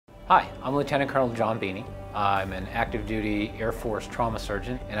Hi, I'm Lieutenant Colonel John Bini. I'm an active duty Air Force trauma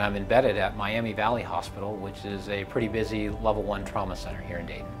surgeon, and I'm embedded at Miami Valley Hospital, which is a pretty busy level 1 trauma center here in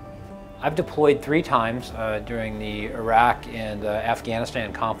Dayton. I've deployed 3 times during the Iraq and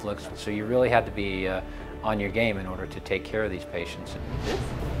Afghanistan conflicts, so you really had to be on your game in order to take care of these patients.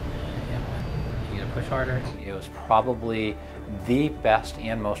 You gotta push harder. It was probably the best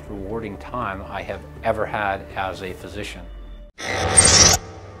and most rewarding time I have ever had as a physician.